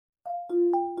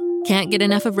Can't get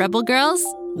enough of Rebel Girls?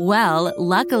 Well,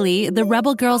 luckily, the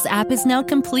Rebel Girls app is now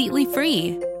completely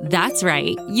free. That's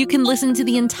right, you can listen to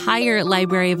the entire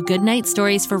library of goodnight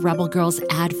stories for Rebel Girls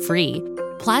ad-free.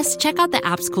 Plus, check out the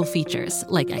app's cool features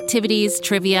like activities,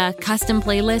 trivia, custom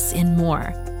playlists, and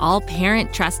more. All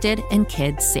parent-trusted and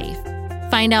kids-safe.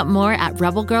 Find out more at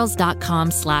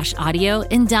rebelgirls.com/audio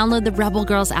and download the Rebel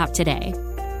Girls app today.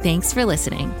 Thanks for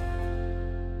listening.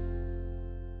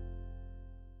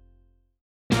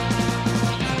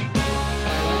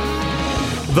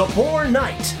 The Poor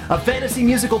Knight, a fantasy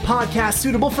musical podcast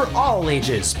suitable for all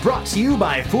ages, brought to you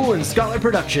by Fool and Scholar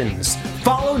Productions.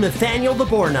 Follow Nathaniel the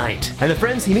Boar Knight and the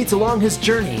friends he meets along his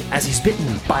journey as he's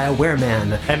bitten by a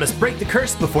wereman and must break the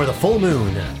curse before the full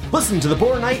moon. Listen to The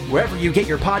Boar Knight wherever you get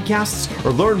your podcasts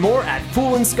or learn more at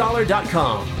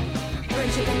foolandscholar.com.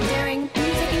 Friendship and daring,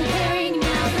 music and caring,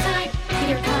 now's the time.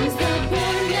 Here comes the Boar Knight.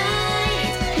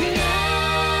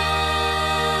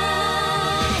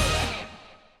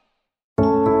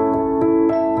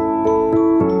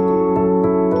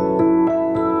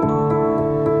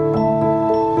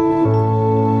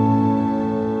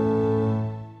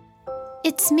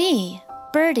 It's me,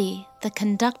 Birdie, the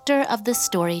conductor of the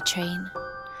story train.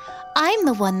 I'm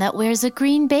the one that wears a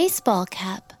green baseball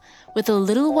cap with a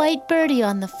little white birdie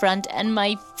on the front and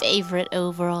my favorite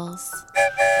overalls.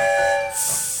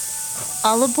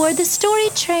 All aboard the story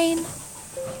train.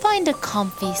 Find a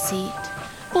comfy seat.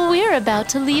 We're about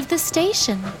to leave the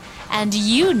station, and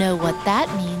you know what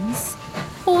that means.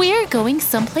 We're going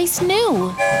someplace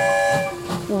new.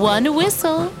 One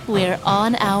whistle, we're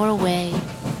on our way.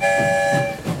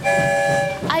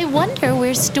 I wonder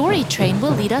where Story Train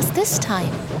will lead us this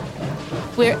time.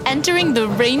 We're entering the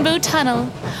Rainbow Tunnel.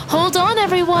 Hold on,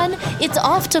 everyone. It's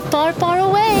off to far, far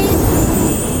away.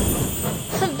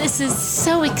 This is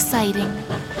so exciting.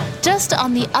 Just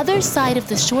on the other side of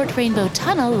the short Rainbow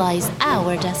Tunnel lies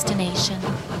our destination.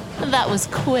 That was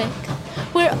quick.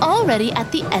 We're already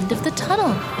at the end of the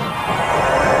tunnel.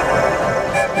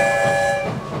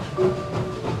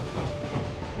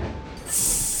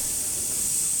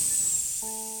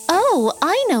 Oh,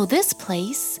 I know this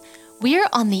place. We're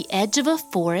on the edge of a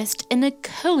forest in a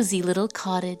cozy little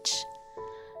cottage.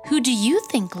 Who do you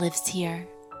think lives here?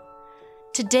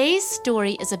 Today's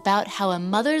story is about how a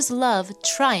mother's love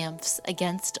triumphs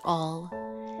against all.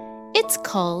 It's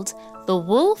called The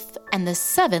Wolf and the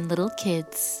 7 Little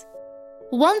Kids.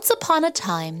 Once upon a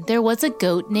time, there was a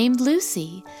goat named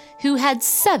Lucy who had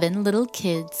 7 little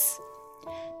kids.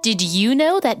 Did you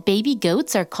know that baby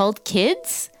goats are called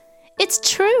kids? It's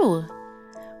true.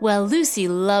 Well, Lucy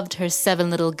loved her 7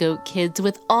 little goat kids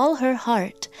with all her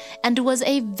heart and was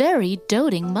a very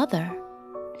doting mother.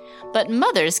 But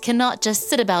mothers cannot just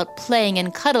sit about playing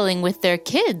and cuddling with their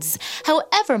kids,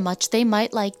 however much they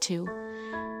might like to.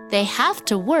 They have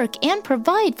to work and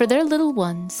provide for their little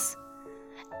ones.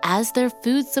 As their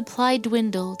food supply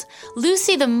dwindled,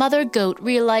 Lucy the mother goat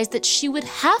realized that she would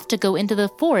have to go into the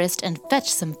forest and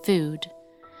fetch some food.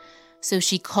 So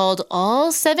she called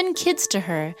all 7 kids to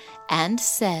her and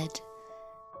said,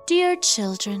 "Dear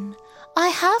children, I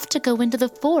have to go into the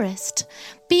forest.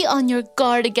 Be on your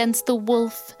guard against the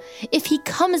wolf. If he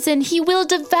comes in, he will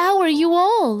devour you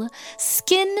all,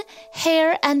 skin,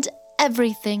 hair, and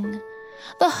everything.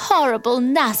 The horrible,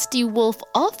 nasty wolf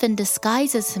often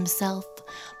disguises himself,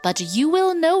 but you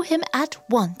will know him at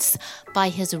once by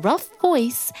his rough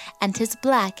voice and his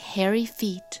black, hairy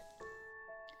feet."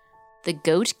 The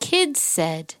goat kids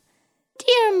said,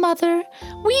 "Dear mother,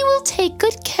 we will take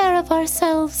good care of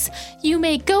ourselves. You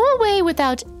may go away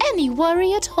without any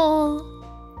worry at all."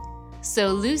 So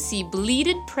Lucy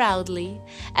bleated proudly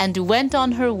and went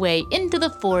on her way into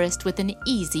the forest with an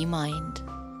easy mind.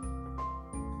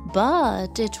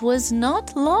 But it was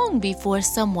not long before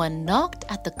someone knocked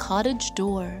at the cottage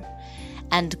door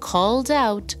and called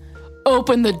out,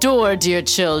 "Open the door, dear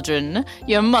children.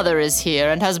 Your mother is here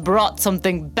and has brought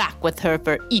something back with her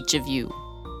for each of you."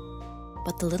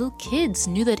 But the little kids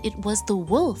knew that it was the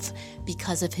wolf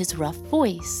because of his rough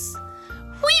voice.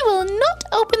 "We will not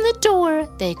open the door,"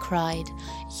 they cried.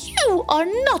 "You are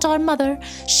not our mother.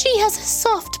 She has a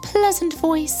soft, pleasant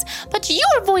voice, but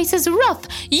your voice is rough.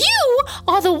 You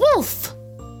are the wolf."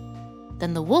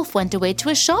 Then the wolf went away to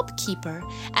a shopkeeper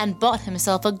and bought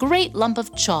himself a great lump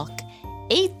of chalk,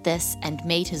 ate this, and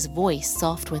made his voice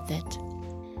soft with it.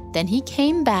 Then he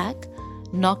came back,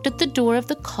 knocked at the door of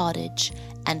the cottage,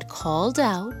 and called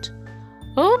out,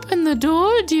 "Open the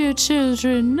door, dear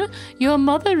children. Your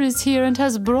mother is here and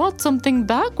has brought something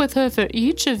back with her for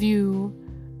each of you."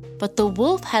 But the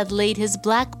wolf had laid his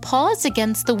black paws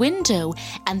against the window,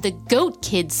 and the goat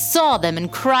kids saw them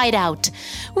and cried out,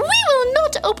 "We will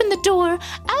not open the door.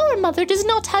 Our Your mother does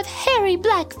not have hairy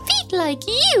black feet like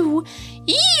you.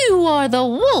 You are the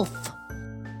wolf."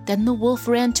 Then the wolf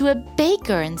ran to a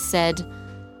baker and said,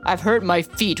 "I've hurt my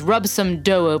feet. Rub some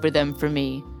dough over them for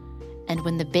me." And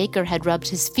when the baker had rubbed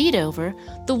his feet over,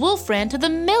 the wolf ran to the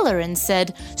miller and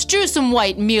said, "Strew some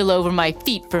white meal over my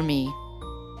feet for me."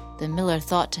 The miller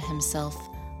thought to himself,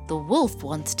 "The wolf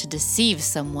wants to deceive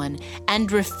someone,"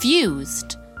 and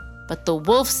refused. But the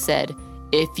wolf said,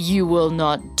 "If you will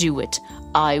not do it,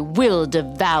 I will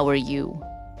devour you."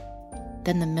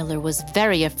 Then the miller was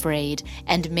very afraid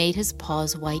and made his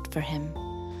paws white for him.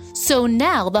 So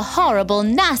now the horrible,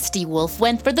 nasty wolf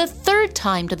went for the third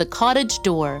time to the cottage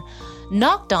door,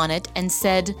 knocked on it, and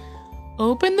said,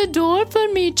 "Open the door for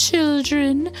me,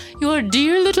 children. Your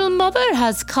dear little mother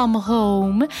has come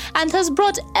home and has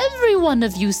brought every one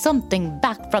of you something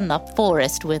back from the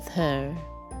forest with her."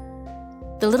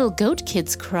 The little goat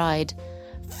kids cried,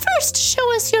 "First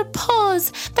show us your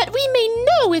paws, that we may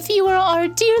know if you are our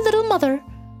dear little mother."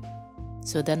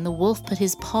 So then the wolf put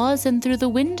his paws in through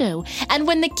the window, and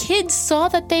when the kids saw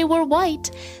that they were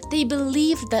white, they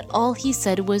believed that all he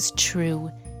said was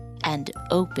true, and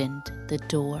opened the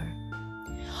door.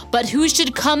 But who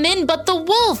should come in but the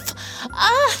wolf?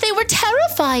 They were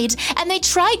terrified, and they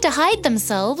tried to hide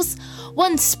themselves.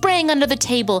 One sprang under the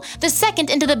table, the second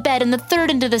into the bed, and the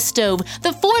third into the stove,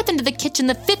 the fourth into the kitchen,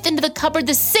 the fifth into the cupboard,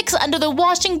 the sixth under the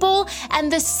washing bowl, and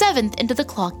the seventh into the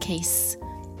clock case.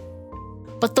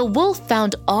 But the wolf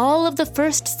found all of the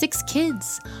first 6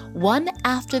 kids. One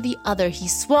after the other, he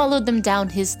swallowed them down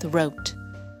his throat.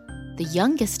 The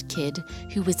youngest kid,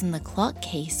 who was in the clock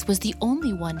case, was the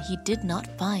only one he did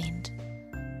not find.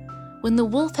 When the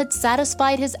wolf had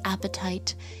satisfied his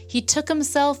appetite, he took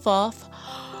himself off,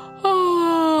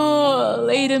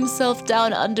 laid himself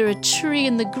down under a tree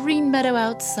in the green meadow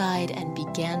outside, and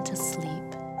began to sleep.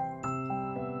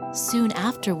 Soon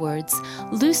afterwards,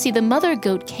 Lucy the mother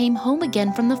goat came home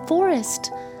again from the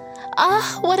forest.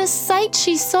 What a sight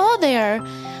she saw there!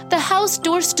 The house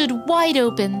door stood wide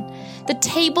open. The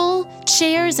table,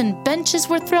 chairs, and benches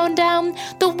were thrown down.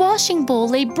 The washing bowl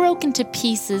lay broken to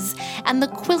pieces, and the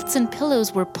quilts and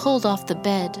pillows were pulled off the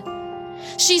bed.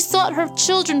 She sought her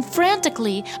children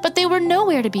frantically, but they were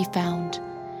nowhere to be found.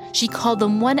 She called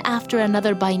them one after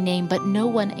another by name, but no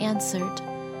one answered.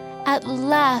 At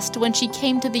last, when she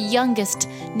came to the youngest,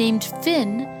 named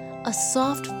Finn, a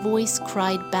soft voice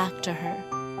cried back to her,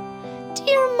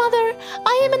 "Dear mother,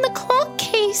 I am in the clock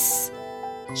case."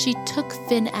 She took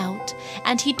Finn out,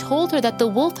 and he told her that the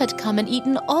wolf had come and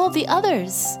eaten all the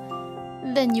others.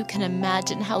 Then you can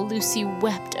imagine how Lucy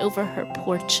wept over her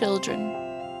poor children.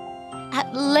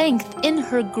 At length, in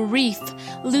her grief,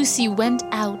 Lucy went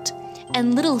out,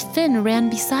 and little Finn ran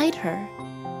beside her.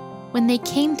 When they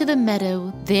came to the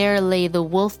meadow, there lay the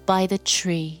wolf by the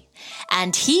tree,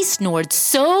 and he snored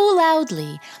so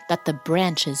loudly that the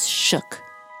branches shook.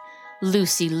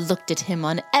 Lucy looked at him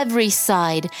on every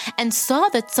side and saw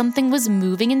that something was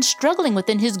moving and struggling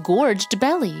within his gorged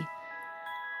belly.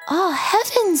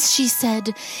 Heavens, she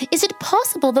said, is it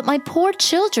possible that my poor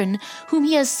children, whom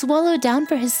he has swallowed down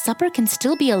for his supper, can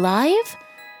still be alive?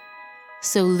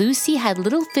 So Lucy had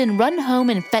little Finn run home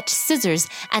and fetch scissors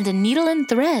and a needle and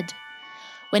thread.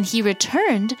 When he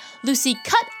returned, Lucy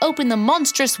cut open the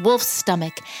monstrous wolf's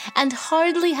stomach, and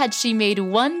hardly had she made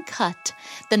one cut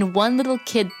than one little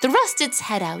kid thrust its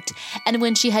head out, and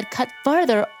when she had cut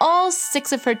farther, all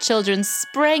 6 of her children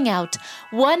sprang out,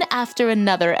 one after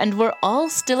another, and were all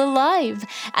still alive,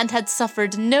 and had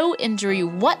suffered no injury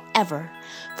whatever,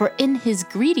 for in his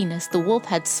greediness the wolf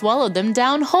had swallowed them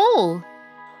down whole.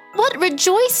 What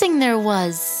rejoicing there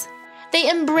was! They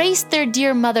embraced their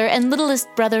dear mother and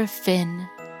littlest brother Finn.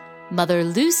 Mother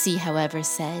Lucy, however,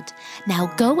 said,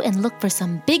 "Now go and look for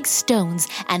some big stones,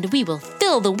 and we will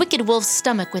fill the wicked wolf's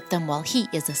stomach with them while he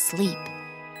is asleep."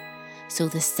 So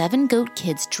the 7 goat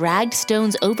kids dragged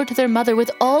stones over to their mother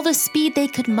with all the speed they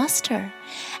could muster,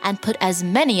 and put as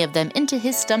many of them into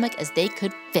his stomach as they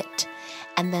could fit.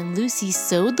 And then Lucy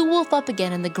sewed the wolf up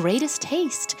again in the greatest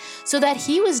haste, so that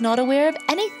he was not aware of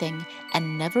anything,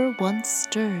 and never once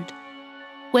stirred.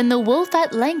 When the wolf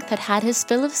at length had had his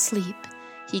fill of sleep,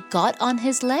 he got on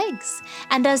his legs,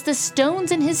 and as the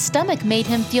stones in his stomach made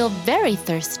him feel very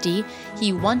thirsty,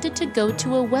 he wanted to go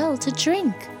to a well to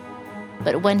drink.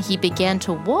 But when he began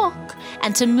to walk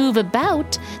and to move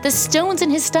about, the stones in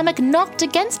his stomach knocked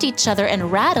against each other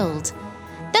and rattled.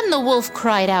 Then the wolf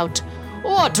cried out,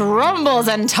 "What rumbles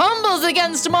and tumbles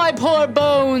against my poor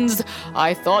bones?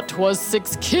 I thought 'twas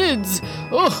 6 kids,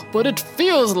 but it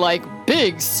feels like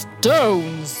big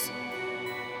stones."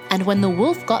 And when the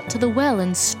wolf got to the well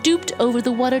and stooped over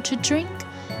the water to drink,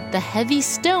 The heavy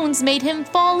stones made him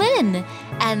fall in,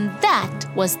 and that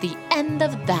was the end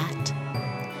of that.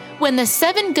 When the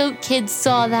 7 goat kids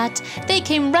saw that, they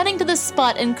came running to the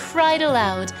spot and cried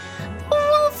aloud, "The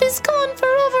wolf is gone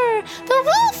forever! The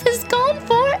wolf is gone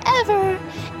forever!"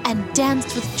 and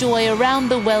danced with joy around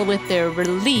the well with their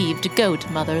relieved goat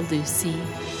mother, Lucy.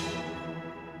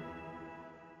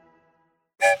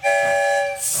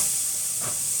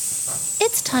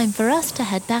 It's time for us to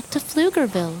head back to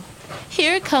Pflugerville.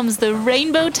 Here comes the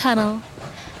Rainbow Tunnel.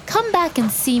 Come back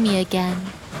and see me again.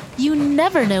 You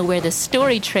never know where the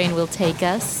story train will take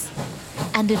us.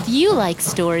 And if you like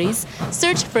stories,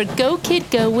 search for Go Kid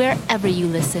Go wherever you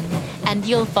listen, and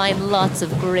you'll find lots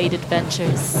of great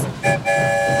adventures.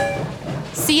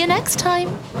 See you next time.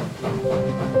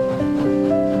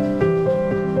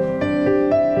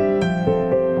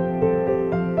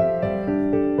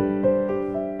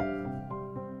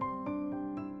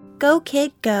 Go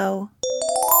Kid Go.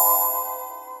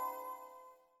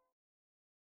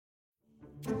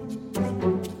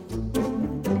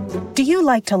 Do you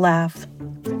like to laugh?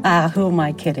 Who am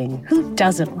I kidding? Who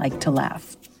doesn't like to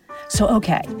laugh? So,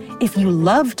 okay, if you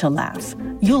love to laugh,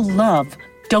 you'll love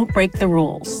Don't Break the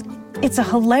Rules. It's a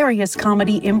hilarious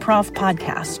comedy improv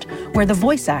podcast where the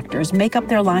voice actors make up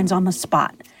their lines on the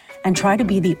spot and try to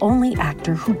be the only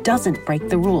actor who doesn't break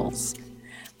the rules.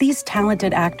 These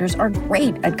talented actors are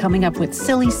great at coming up with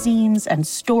silly scenes and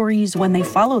stories when they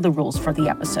follow the rules for the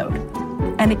episode.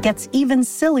 And it gets even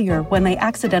sillier when they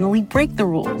accidentally break the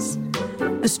rules.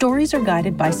 The stories are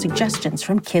guided by suggestions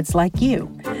from kids like you,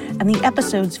 and the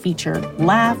episodes feature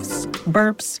laughs,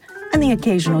 burps, and the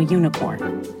occasional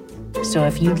unicorn. So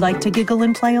if you'd like to giggle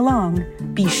and play along,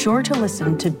 be sure to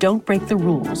listen to Don't Break the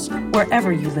Rules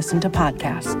wherever you listen to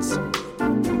podcasts.